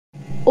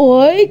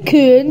I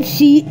can't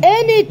see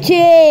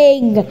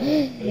anything.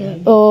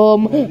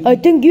 I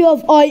think you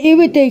have eye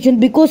irritation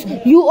because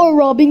you are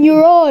rubbing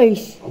your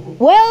eyes.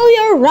 Well,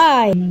 you're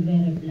right.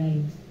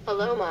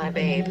 Hello, my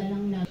babe.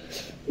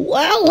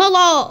 Well,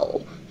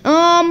 hello.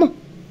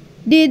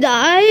 Did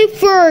I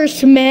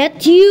first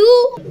met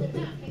you?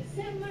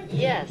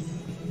 Yes.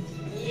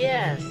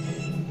 Yes.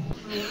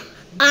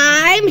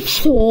 I'm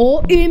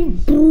so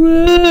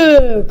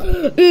impressed.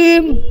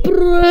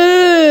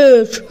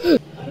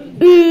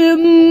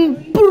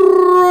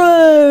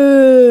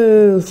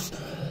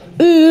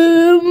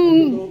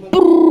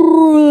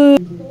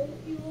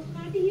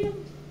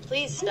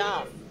 Please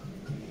stop.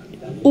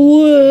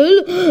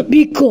 Well,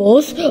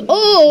 because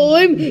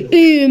I'm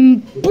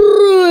impressed.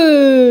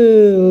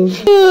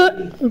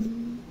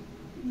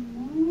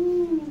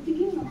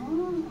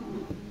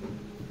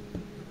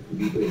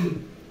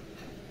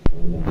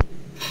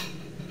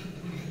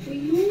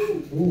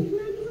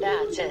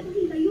 That's it.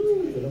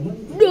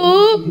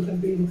 No.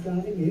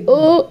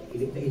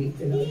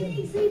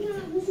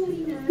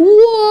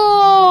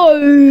 Why?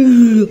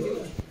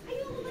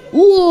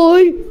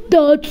 Why?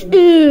 That's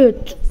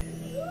it.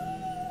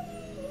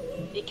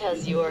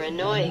 Because you are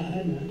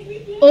annoying.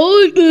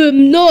 I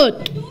am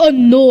not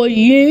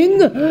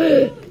annoying,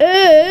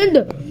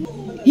 and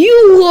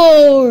you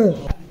are.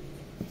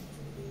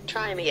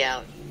 Try me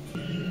out.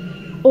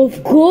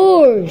 Of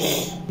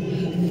course.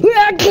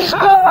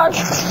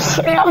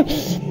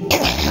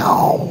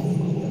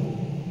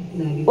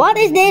 What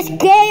is this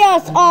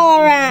chaos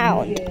all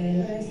around?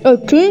 I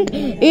think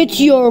it's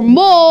your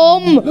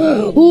mom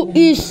who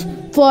is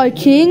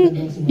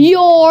fighting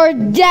your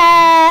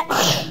dad.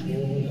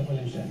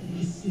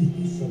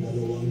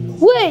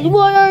 Wait,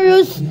 why are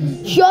you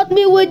shot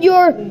me with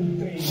your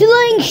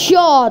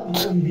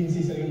slingshot?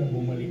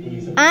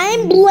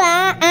 I'm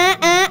blah.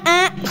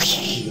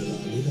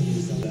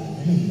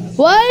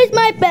 Why is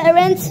my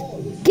parents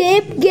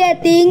keep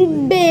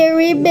getting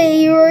very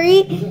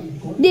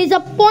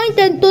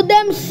disappointed to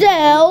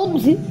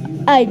themselves?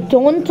 I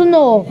don't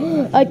know.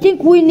 I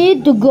think we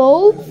need to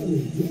go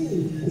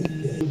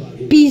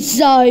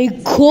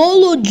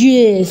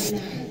psychologist.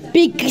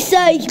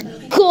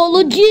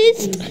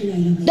 Psychologist?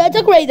 That's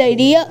a great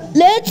idea.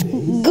 Let's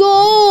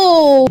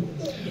go.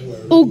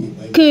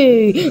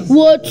 Okay,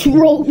 what's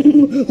wrong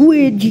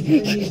with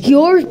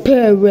your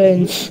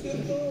parents?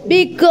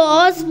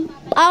 Because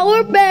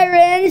our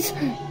parents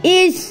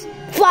is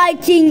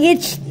fighting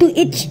to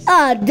each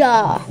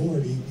other.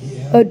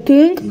 I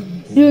think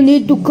you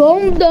need to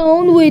calm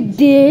down with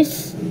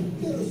this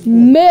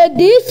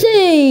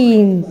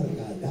medicine.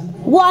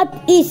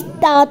 What is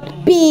that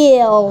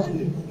pill?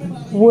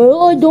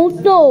 Well, I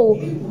don't know.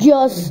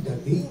 Just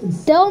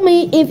tell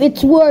me if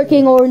it's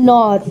working or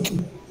not.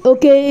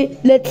 Okay,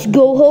 let's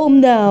go home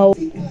now.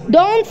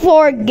 Don't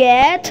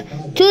forget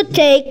to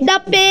take the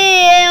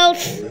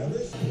pills.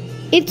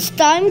 It's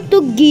time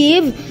to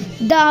give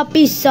the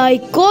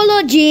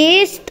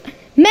psychologist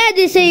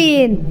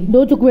medicine.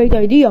 That's a great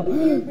idea.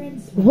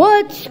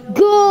 Let's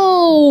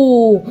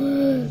go.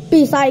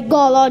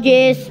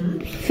 Psychologist,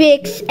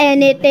 fix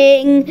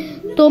anything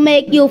to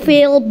make you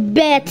feel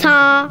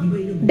better,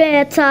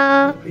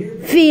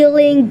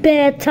 feeling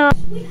better.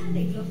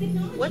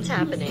 What's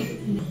happening?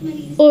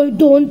 I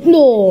don't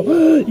know.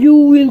 You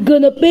will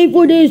gonna pay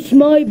for this,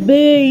 my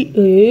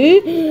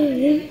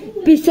baby.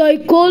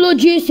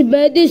 Psychologist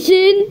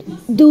medicine?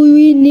 Do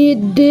we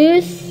need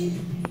this?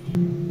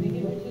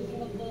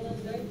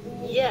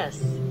 Yes.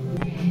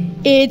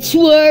 It's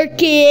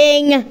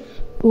working.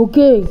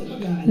 Okay,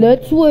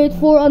 let's wait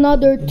for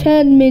another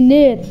 10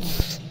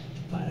 minutes.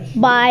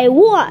 By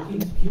what?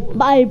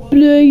 By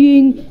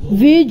playing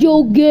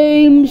video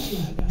games.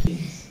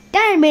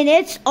 10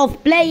 minutes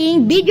of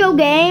playing video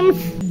games?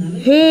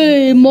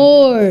 Hey,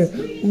 More,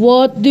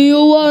 what do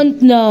you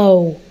want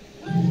now?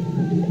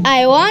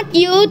 I want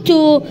you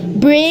to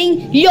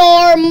bring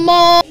your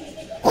mom.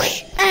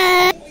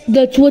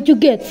 That's what you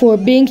get for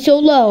being so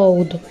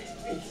loud.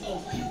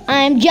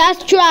 I'm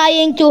just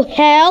trying to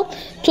help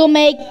to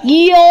make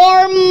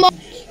your mom.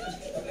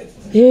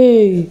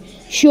 Hey,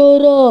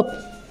 shut up,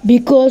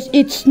 because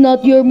it's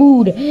not your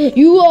mood.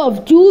 You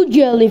have 2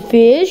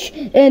 jellyfish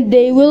and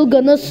they will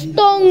gonna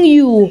stung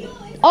you.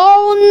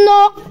 Oh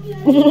no.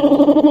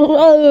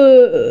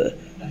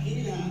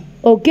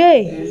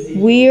 Okay,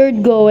 we're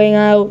going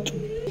out.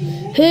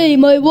 Hey,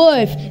 my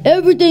wife,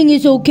 everything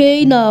is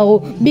okay now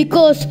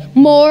because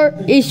Mar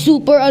is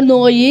super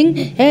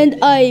annoying and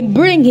I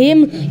bring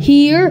him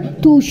here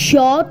to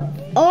shut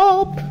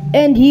up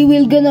and he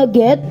will gonna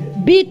get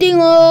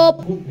beating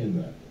up.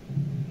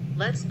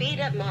 Let's beat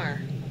up Mar.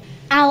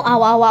 Ow,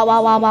 ow, ow, ow,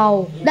 ow, ow,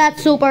 ow.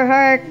 That's super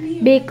hurt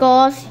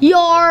because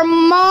your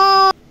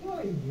mom.